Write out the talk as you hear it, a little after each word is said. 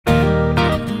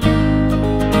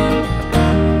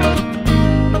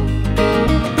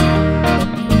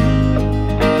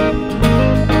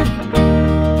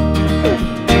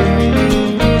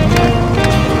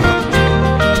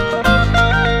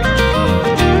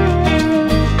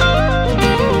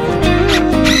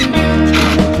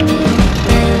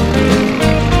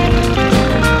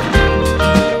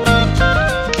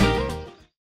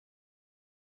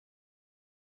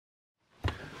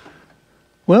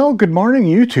Well, good morning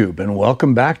YouTube, and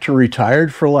welcome back to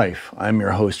Retired for Life. I'm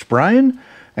your host Brian,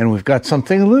 and we've got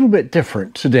something a little bit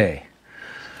different today.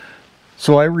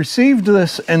 So I received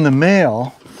this in the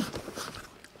mail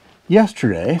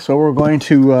yesterday, so we're going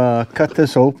to cut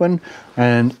this open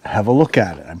and have a look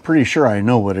at it. I'm pretty sure I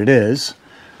know what it is,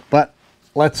 but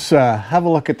let's have a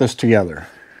look at this together.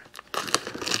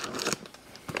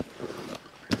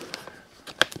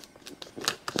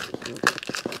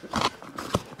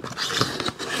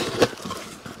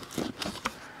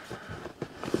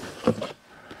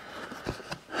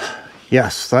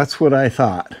 Yes, that's what I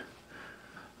thought.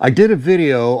 I did a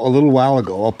video a little while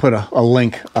ago, I'll put a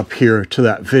link up here to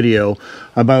that video,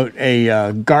 about a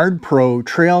GardePro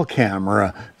trail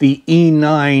camera, the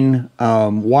E9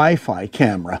 Wi-Fi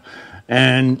camera.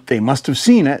 And they must have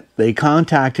seen it. They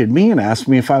contacted me and asked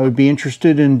me if I would be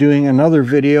interested in doing another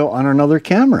video on another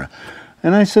camera.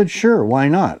 And I said, sure, why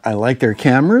not? I like their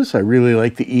cameras, I really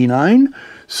like the E9.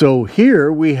 So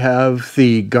here we have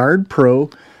the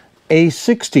GardePro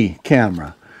A60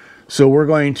 camera. So we're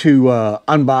going to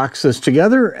unbox this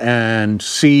together and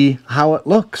see how it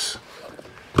looks.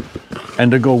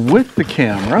 And to go with the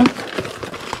camera,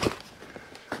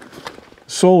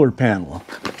 solar panel.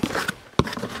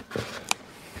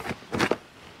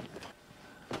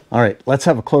 All right, let's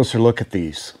have a closer look at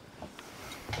these.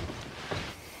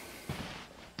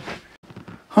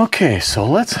 Okay, so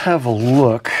let's have a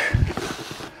look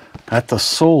at the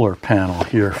solar panel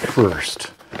here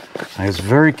first. I was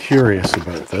very curious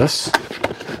about this.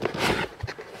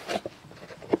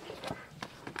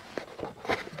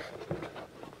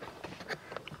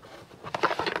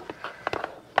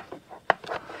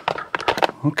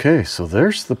 Okay, so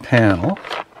there's the panel,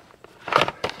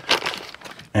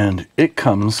 and it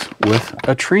comes with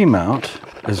a tree mount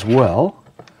as well,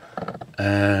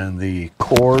 and the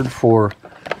cord for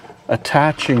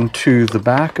attaching to the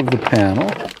back of the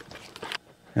panel.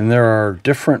 And there are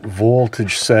different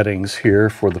voltage settings here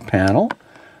for the panel.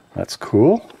 That's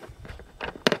cool.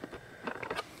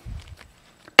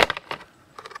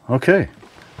 Okay.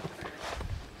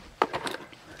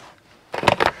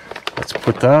 Let's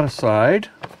put that aside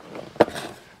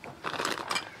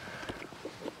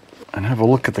and have a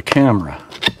look at the camera.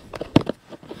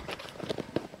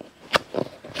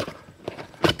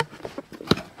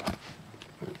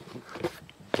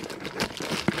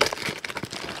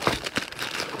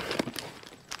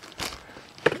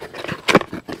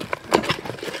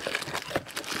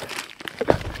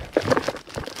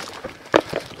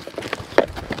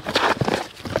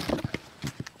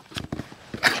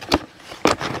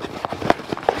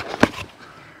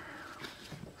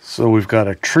 So we've got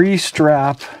a tree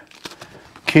strap,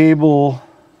 cable,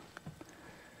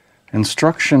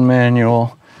 instruction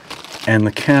manual, and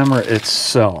the camera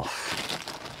itself.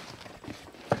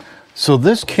 So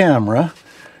this camera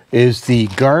is the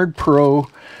GardePro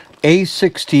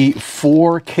A60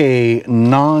 4K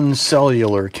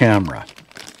non-cellular camera.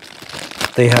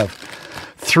 They have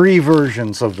 3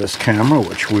 versions of this camera,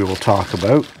 which we will talk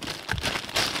about.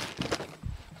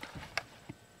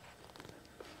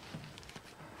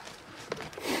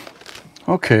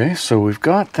 Okay, so we've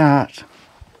got that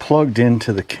plugged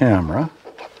into the camera.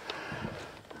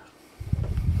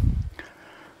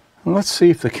 And let's see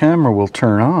if the camera will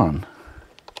turn on.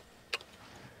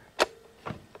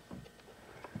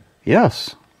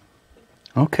 Yes.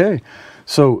 Okay,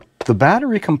 so the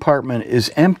battery compartment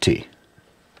is empty.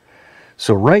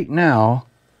 So right now,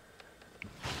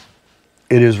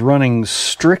 it is running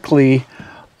strictly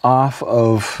off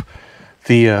of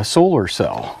the solar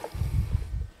cell.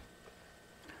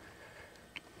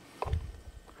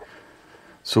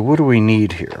 So what do we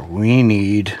need here? We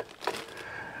need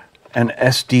an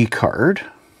SD card,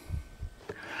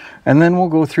 and then we'll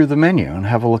go through the menu and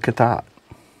have a look at that.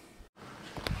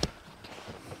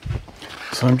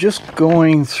 So I'm just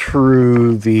going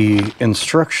through the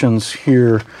instructions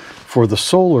here for the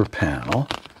solar panel,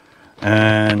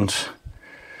 and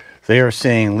they are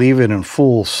saying leave it in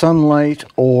full sunlight,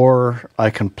 or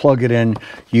I can plug it in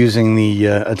using the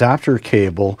adapter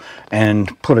cable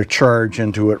and put a charge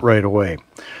into it right away.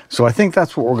 So I think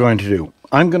that's what we're going to do.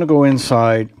 I'm going to go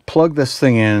inside, plug this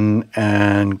thing in,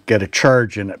 and get a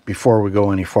charge in it before we go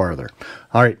any farther.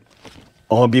 All right,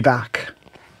 I'll be back.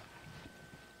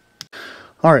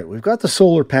 All right, we've got the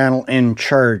solar panel in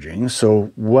charging.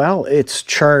 So while it's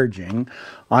charging,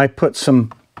 I put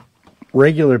some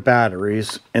regular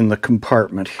batteries in the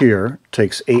compartment here. It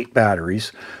takes 8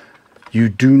 batteries. You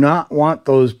do not want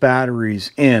those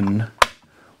batteries in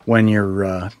when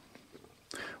you're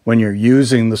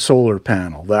using the solar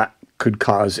panel. That could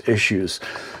cause issues.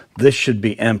 This should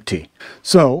be empty.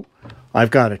 So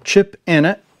I've got a chip in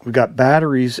it. We've got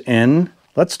batteries in.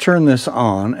 Let's turn this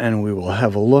on and we will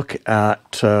have a look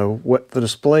at what the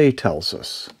display tells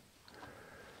us.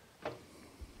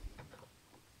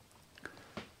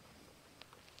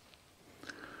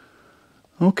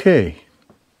 Okay,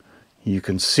 you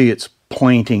can see it's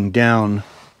pointing down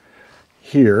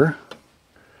here.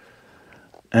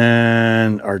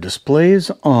 And our display's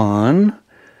on.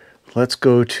 Let's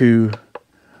go to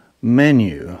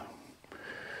menu.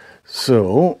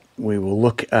 So we will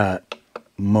look at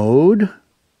mode.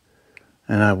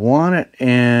 And I want it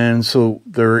in, so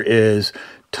there is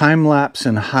time-lapse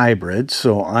and hybrid.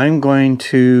 So I'm going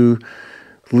to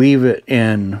leave it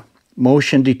in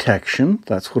motion detection.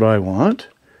 That's what I want.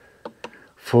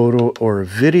 Photo or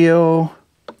video.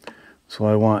 So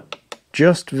I want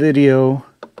just video.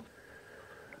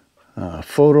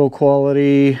 Photo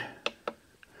quality.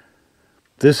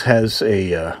 This has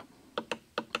a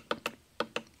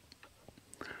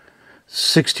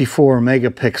 64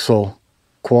 megapixel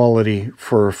quality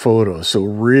for photos. So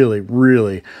really,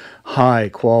 really high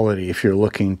quality if you're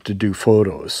looking to do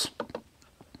photos.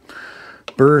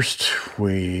 Burst,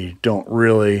 we don't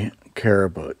really care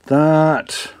about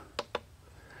that.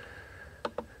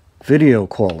 Video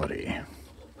quality.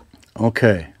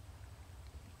 Okay.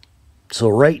 So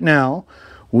right now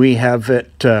we have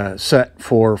it set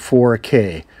for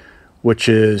 4K, which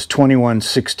is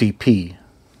 2160p.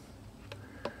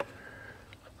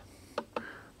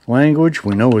 Language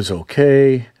we know is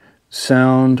okay.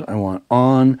 Sound I want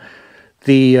on.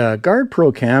 The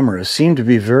GardePro cameras seem to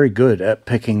be very good at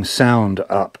picking sound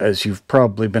up, as you've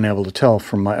probably been able to tell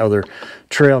from my other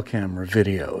trail camera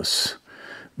videos.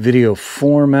 Video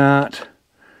format.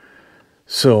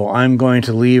 So I'm going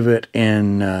to leave it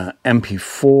in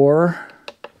MP4.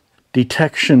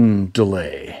 Detection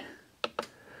delay.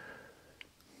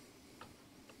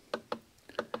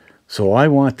 So I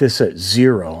want this at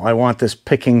 0. I want this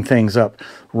picking things up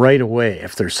right away.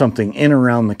 If there's something in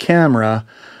around the camera,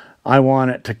 I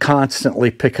want it to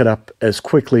constantly pick it up as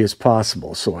quickly as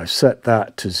possible. So I've set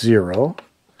that to 0.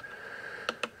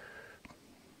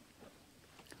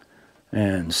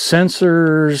 And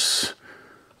sensors,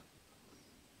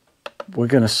 we're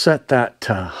going to set that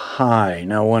to high.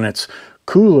 Now when it's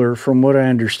cooler, from what I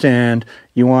understand,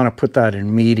 you want to put that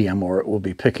in medium or it will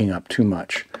be picking up too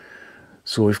much.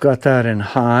 So we've got that in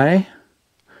high.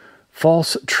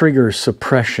 False trigger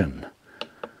suppression.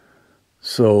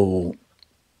 So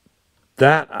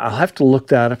that, I'll have to look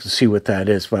that up to see what that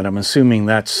is, but I'm assuming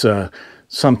that's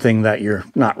something that you're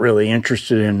not really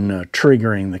interested in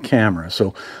triggering the camera.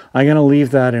 So I'm going to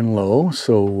leave that in low,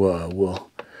 so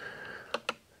we'll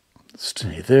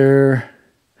stay there.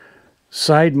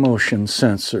 Side motion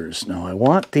sensors. Now I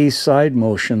want these side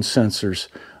motion sensors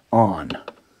on.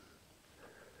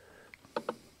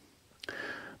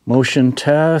 Motion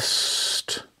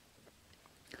test.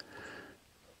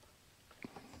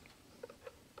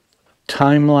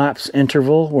 Time-lapse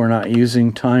interval. We're not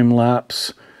using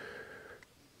time-lapse.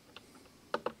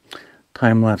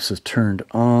 Time-lapse is turned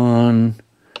on.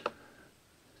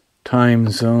 Time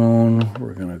zone.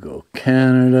 We're going to go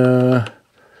Canada.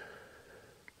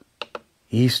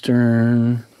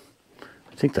 Eastern.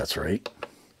 I think that's right.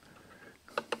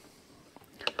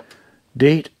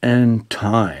 Date and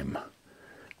time.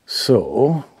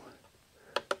 So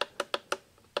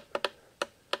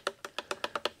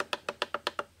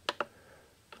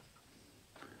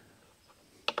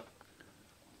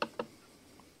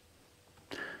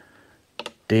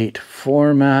date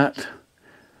format,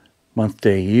 month,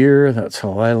 day, year, that's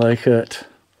how I like it.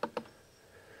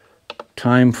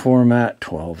 Time format,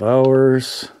 12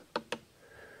 hours.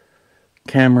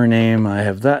 Camera name, I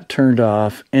have that turned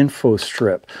off. Info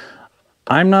strip.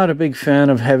 I'm not a big fan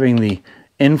of having the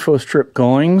info strip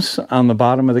goings on the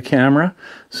bottom of the camera,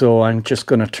 so I'm just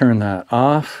going to turn that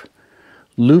off.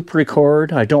 Loop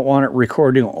record, I don't want it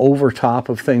recording over top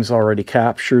of things already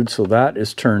captured, so that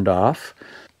is turned off.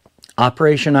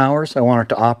 Operation hours, I want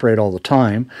it to operate all the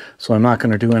time, so I'm not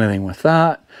going to do anything with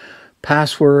that.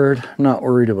 Password, I'm not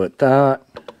worried about that.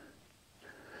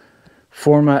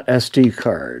 Format SD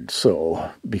card,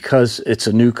 so because it's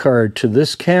a new card to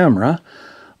this camera,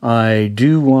 I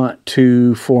do want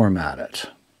to format it.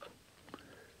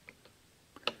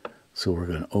 So we're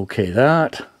going to OK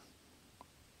that.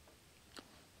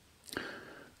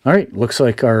 All right, looks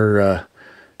like our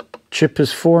chip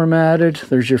is formatted.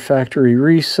 There's your factory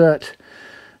reset.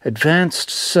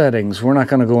 Advanced settings, we're not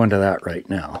going to go into that right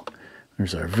now.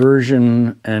 There's our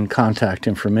version and contact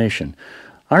information.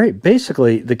 All right,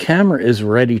 basically the camera is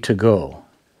ready to go.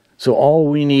 So all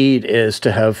we need is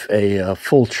to have a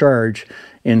full charge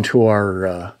into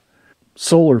our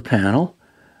solar panel,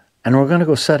 and we're going to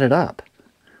go set it up.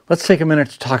 Let's take a minute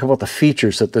to talk about the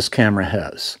features that this camera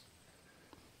has.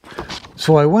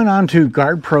 So I went on to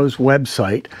GardePro's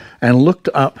website and looked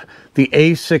up the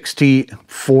A60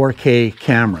 4K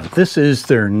camera. This is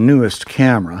their newest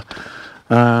camera.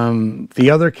 The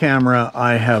other camera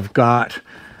I have got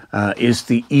is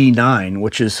the E9,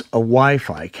 which is a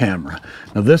Wi-Fi camera.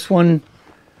 Now this one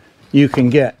you can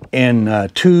get in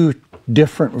two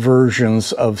different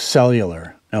versions of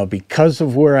cellular. Now because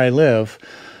of where I live,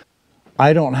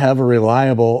 I don't have a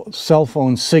reliable cell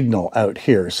phone signal out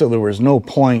here, so there was no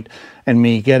point in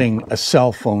me getting a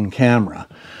cell phone camera.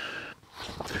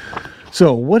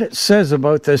 So what it says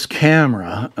about this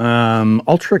camera,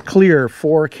 ultra clear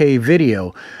 4K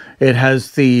video. It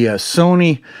has the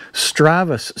Sony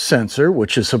Stratus sensor,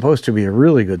 which is supposed to be a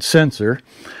really good sensor.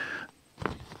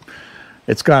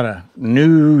 It's got a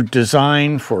new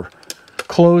design for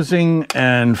closing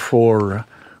and for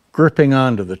gripping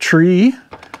onto the tree.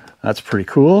 That's pretty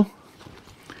cool.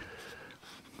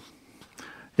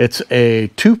 It's a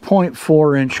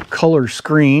 2.4-inch color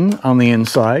screen on the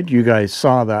inside. You guys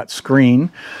saw that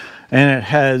screen. And it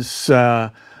has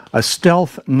a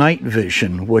stealth night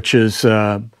vision, which is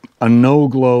a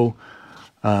no-glow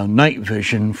night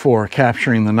vision for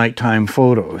capturing the nighttime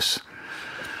photos.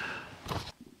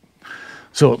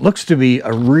 So it looks to be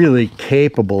a really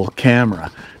capable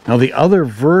camera. Now the other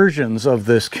versions of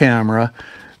this camera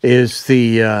is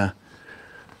the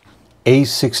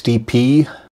A60P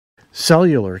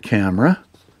cellular camera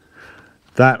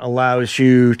that allows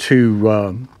you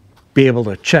to be able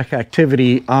to check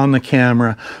activity on the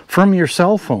camera from your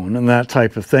cell phone and that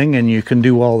type of thing, and you can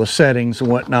do all the settings and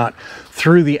whatnot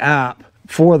through the app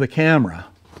for the camera.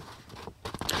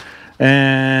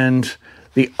 And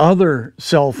the other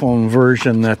cell phone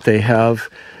version that they have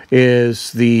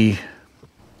is the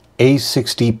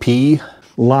A60P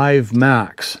Live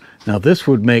Max. Now this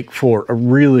would make for a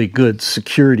really good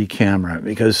security camera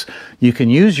because you can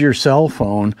use your cell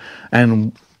phone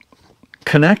and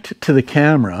connect to the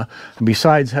camera, and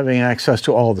besides having access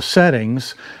to all the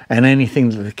settings and anything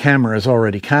that the camera has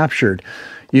already captured,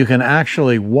 you can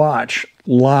actually watch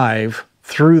live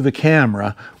through the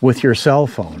camera with your cell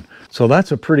phone. So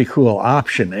that's a pretty cool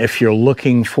option if you're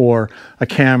looking for a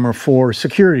camera for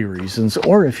security reasons,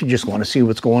 or if you just want to see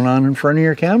what's going on in front of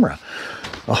your camera.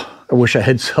 Oh, I wish I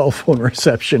had cell phone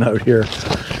reception out here.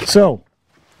 So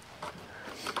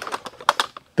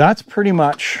that's pretty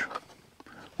much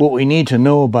what we need to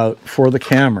know about for the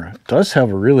camera. It does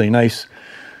have a really nice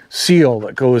seal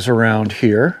that goes around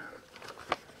here.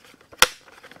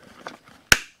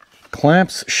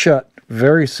 Clamps shut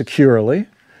very securely.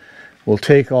 We'll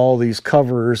take all these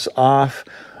covers off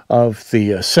of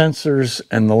the sensors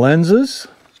and the lenses.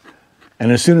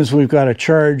 And as soon as we've got a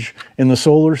charge in the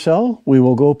solar cell, we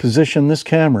will go position this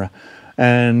camera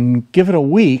and give it a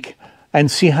week and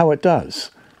see how it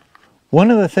does. One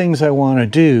of the things I want to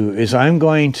do is I'm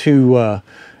going to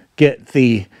get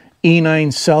the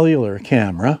E9 cellular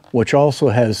camera, which also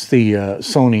has the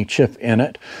Sony chip in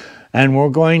it, and we're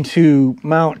going to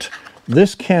mount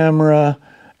this camera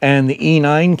and the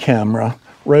E9 camera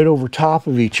right over top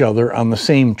of each other on the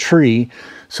same tree,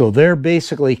 so they're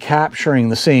basically capturing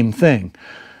the same thing.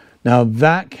 Now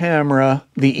that camera,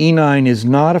 the E9, is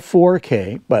not a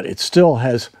 4K, but it still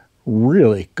has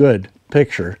really good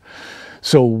picture.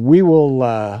 So we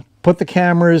will put the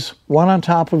cameras one on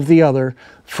top of the other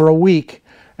for a week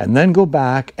and then go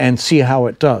back and see how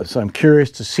it does. I'm curious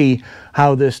to see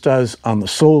how this does on the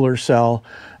solar cell,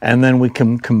 and then we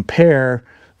can compare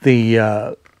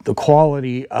the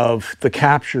quality of the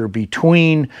capture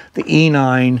between the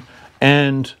E9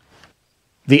 and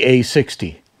the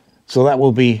A60. So that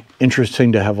will be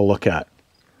interesting to have a look at.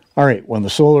 All right, when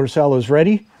the solar cell is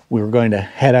ready, we're going to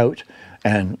head out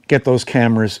and get those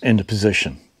cameras into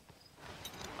position.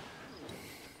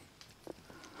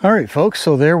 All right, folks,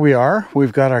 so there we are.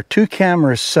 We've got our two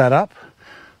cameras set up.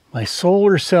 My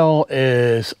solar cell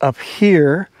is up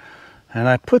here, and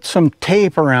I put some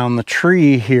tape around the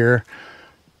tree here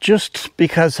just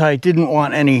because I didn't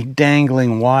want any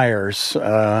dangling wires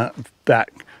that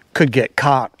could get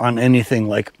caught on anything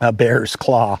like a bear's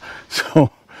claw.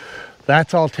 So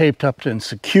that's all taped up and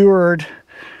secured.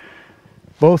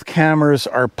 Both cameras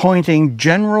are pointing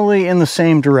generally in the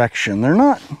same direction. They're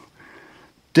not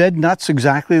dead nuts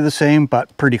exactly the same,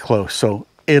 but pretty close. So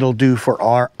it'll do for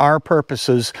our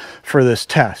purposes for this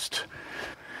test.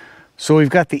 So we've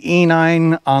got the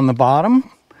E9 on the bottom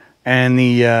and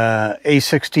the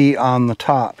A60 on the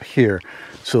top here.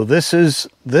 So this is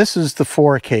the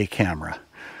 4K camera.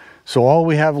 So all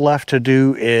we have left to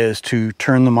do is to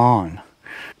turn them on.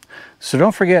 So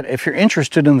don't forget, if you're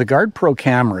interested in the GardePro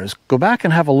cameras, go back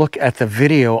and have a look at the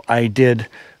video I did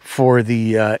for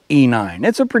the E9.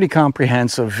 It's a pretty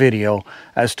comprehensive video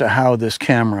as to how this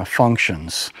camera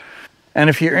functions.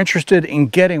 And if you're interested in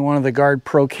getting one of the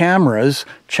GardePro cameras,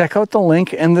 check out the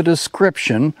link in the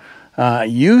description.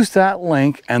 Use that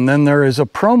link, and then there is a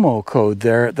promo code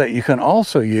there that you can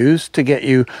also use to get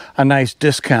you a nice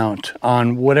discount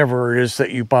on whatever it is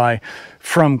that you buy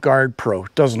from GardePro.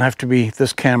 It doesn't have to be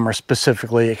this camera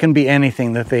specifically. It can be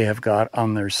anything that they have got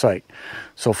on their site.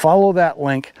 So follow that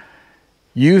link,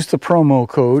 use the promo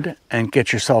code, and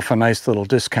get yourself a nice little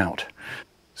discount.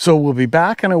 So we'll be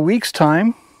back in a week's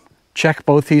time. Check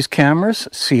both these cameras,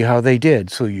 see how they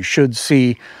did. So you should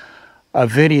see a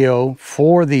video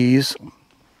for these,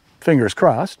 fingers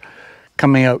crossed,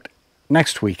 coming out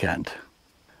next weekend.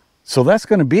 So that's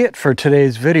going to be it for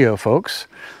today's video, folks.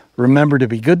 Remember to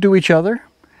be good to each other,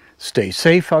 stay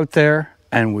safe out there,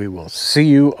 and we will see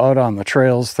you out on the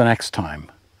trails the next time.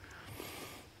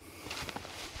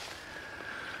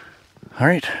 All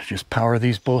right, just power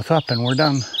these both up and we're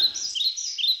done.